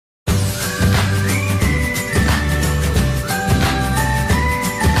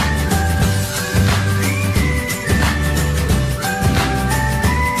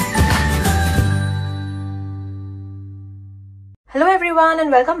Hello everyone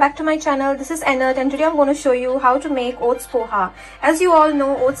and welcome back to my channel. This is Enid and today I'm going to show you how to make oats poha. As you all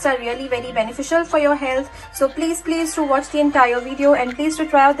know, oats are really very beneficial for your health. So please do watch the entire video and please do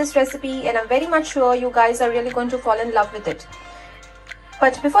try out this recipe, and I'm very much sure you guys are really going to fall in love with it.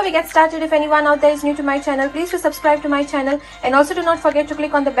 But before we get started, if anyone out there is new to my channel, please do subscribe to my channel and also do not forget to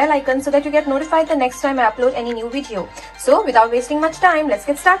click on the bell icon so that you get notified the next time I upload any new video. So without wasting much time, let's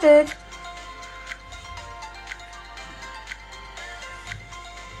get started.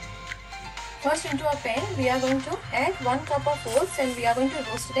 First, into a pan, we are going to add 1 cup of oats and we are going to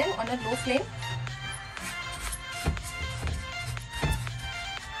roast them on a low flame.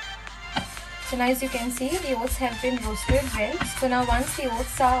 So now as you can see, the oats have been roasted well. So now once the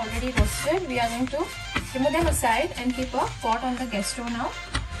oats are already roasted, we are going to remove them aside and keep a pot on the gas stove now.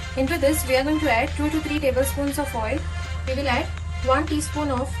 Into this, we are going to add 2 to 3 tablespoons of oil. We will add 1 teaspoon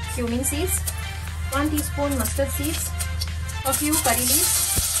of cumin seeds, 1 teaspoon mustard seeds, a few curry leaves.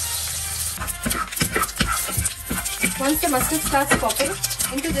 Once the mustard starts popping,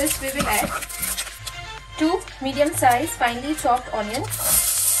 into this we will add 2 medium-sized finely chopped onions.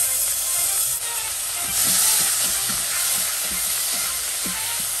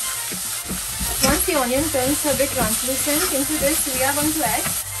 Once the onion turns a bit translucent, into this we are going to add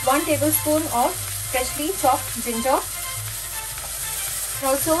 1 tablespoon of freshly chopped ginger,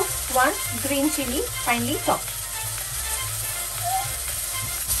 also 1 green chili finely chopped.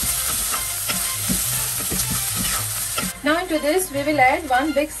 Now into this we will add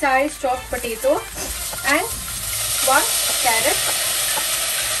 1 big size chopped potato and 1 carrot.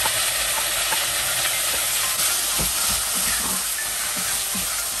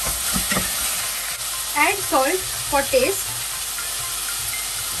 Add salt for taste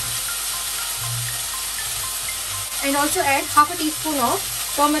and also add half a teaspoon of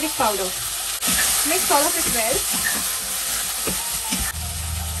turmeric powder. Mix all of it well.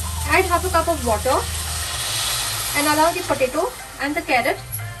 Add half a cup of water and allow the potato and the carrot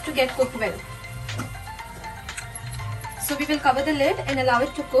to get cooked well. So we will cover the lid and allow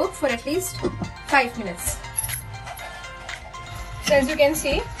it to cook for at least 5 minutes. So as you can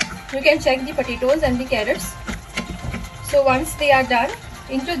see, you can check the potatoes and the carrots. So once they are done,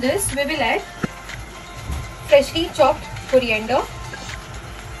 into this we will add freshly chopped coriander.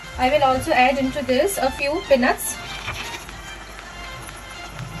 I will also add into this a few peanuts.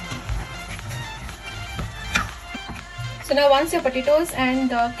 So now once your potatoes and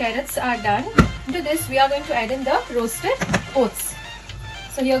the carrots are done, into this we are going to add in the roasted oats.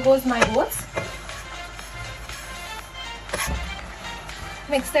 So here goes my oats.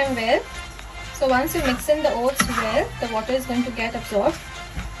 Mix them well. So once you mix in the oats well, the water is going to get absorbed.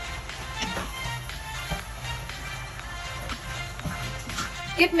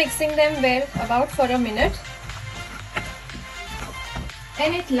 Keep mixing them well about for a minute.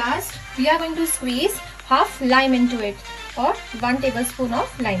 And at last, we are going to squeeze half lime into it, or 1 tablespoon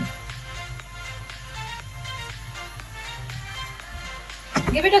of lime.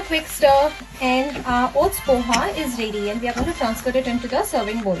 Give it a quick stir and our oats poha is ready, and we are going to transfer it into the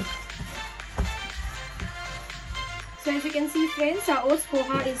serving bowl. So as you can see friends, our oats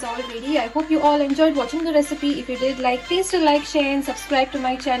poha is all ready. I hope you all enjoyed watching the recipe. If you did, please do like, share and subscribe to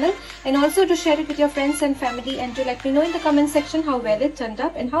my channel, and also to share it with your friends and family, and to let me know in the comment section how well it turned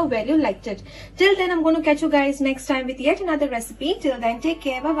up and how well you liked it. Till then, I'm going to catch you guys next time with yet another recipe. Till then, take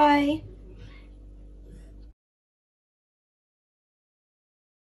care. Bye bye.